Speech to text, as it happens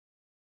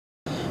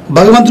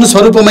భగవంతుని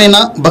స్వరూపమైన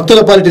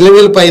భక్తులపాలి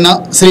టెలివిజన్పైన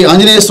శ్రీ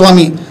ఆంజనేయ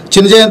స్వామి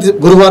చిన్న జయంతి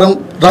గురువారం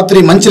రాత్రి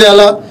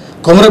మంచిర్యాల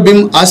కొమరభీం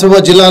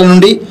ఆసిఫాబాద్ జిల్లాల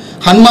నుండి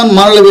హనుమాన్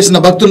మాలలు వేసిన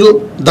భక్తులు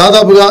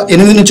దాదాపుగా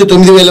 8 నుంచి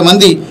 9 వేల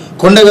మంది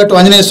కొండగట్టు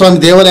ఆంజనేయ స్వామి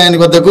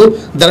దేవాలయానికి వద్దకు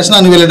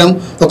దర్శనానికి వెళ్లడం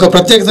ఒక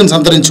ప్రత్యేకతను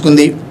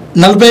సంతరించుకుంది.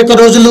 41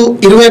 రోజులు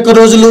 21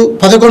 రోజులు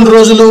 11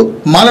 రోజులు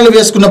మాలలు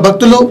వేసుకున్న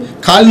భక్తులు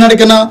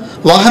కాలినడకన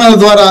వాహనాల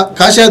ద్వారా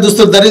కాషాయ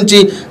దుస్తులు ధరించి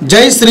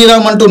జై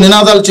శ్రీరామ్ అంటూ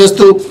నినాదాలు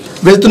చేస్తూ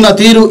వెళ్తున్న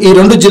తీరు ఈ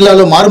 2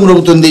 జిల్లాల్లో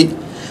మారుమ్రోగుతుంది.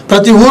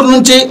 ప్రతి ఊరు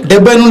నుంచి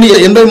 70 నుండి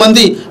 80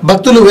 మంది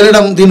భక్తులు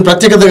వెళ్లడం దీని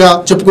ప్రత్యేకతగా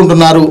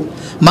చెప్పుకుంటున్నారు.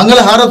 మంగళ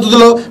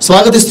హారతులతో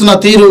స్వాగతిస్తున్న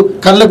తీరు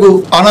కళ్ళకు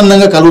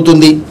ఆనందంగా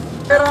కలుగుతుంది.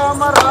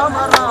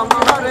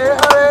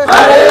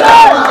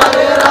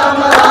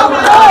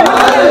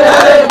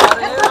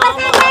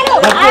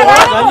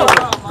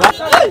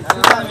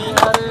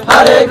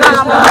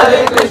 हरे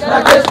कृष्ण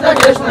कृष्ण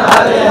कृष्ण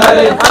हरे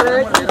हरे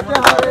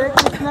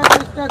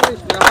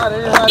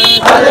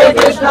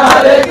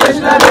हरे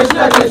कृष्ण कृष्ण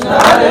कृष्ण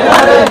हरे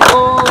हरे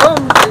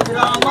ओम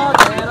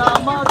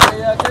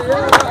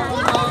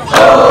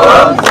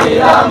श्री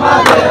राम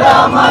जय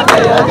राम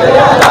जय जय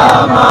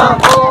राम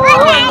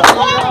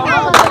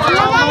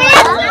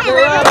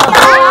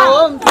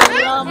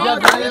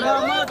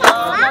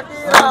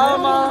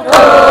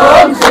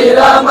ओम श्री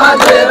राम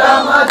जय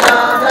राम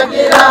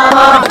जानकी राम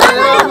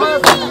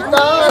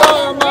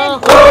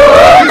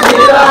ओम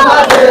श्री राम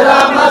जय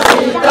राम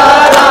सीता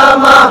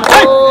राम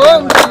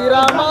ओम श्री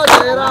राम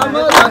जय राम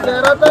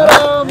दशरथ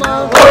राम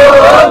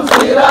ओम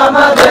श्री राम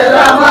जय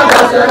राम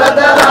दशरथ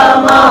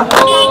राम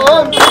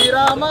ओम श्री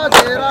राम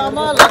जय राम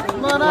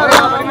लक्ष्मण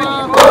राम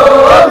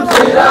ओम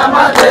श्री राम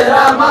जय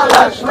राम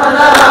लक्ष्मण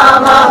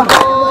राम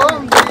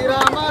ओम श्री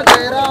राम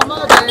जय राम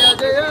जय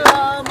जय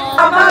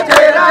राम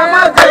जय राम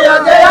जय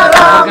जय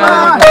राम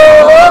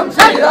ओम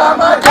श्री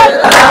राम जय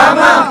राम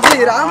श्री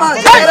राम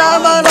जय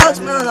राम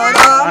लक्ष्मण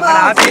राम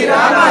श्री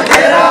राम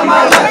जय राम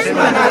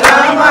लक्ष्मण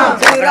राम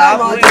श्री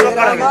राम जय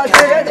राम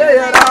जय जय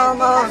राम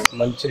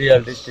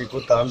మంచిర్యాల డిస్ట్రిక్ట్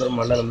తాండ్రం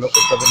మండలంలో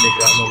కొత్తపల్లి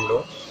గ్రామంలో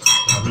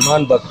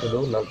హనుమాన్ భక్తులు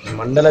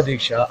మండల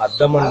దీక్ష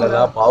అర్ధ మండల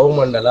పావు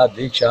మండల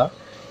దీక్ష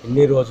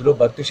ఇన్ని రోజులు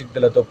భక్తి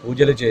శక్తులతో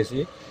పూజలు చేసి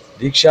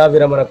దీక్షా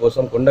విరమణ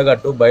కోసం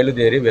కొండగట్టు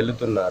బయలుదేరి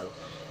వెళ్తున్నారు.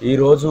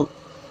 ఈరోజు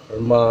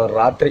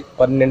రాత్రి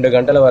 12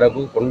 గంటల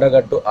వరకు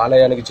కొండగట్టు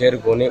ఆలయానికి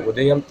చేరుకొని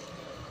ఉదయం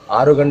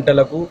 6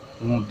 గంటలకు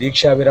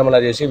దీక్షా విరమణ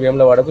చేసి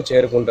వేములవాడకు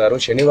చేరుకుంటారు.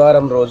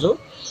 శనివారం రోజు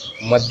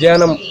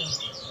మధ్యాహ్నం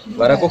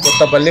వరకు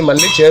కొత్తపల్లి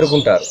మళ్ళీ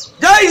చేరుకుంటారు.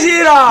 జై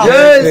శ్రీరామ్.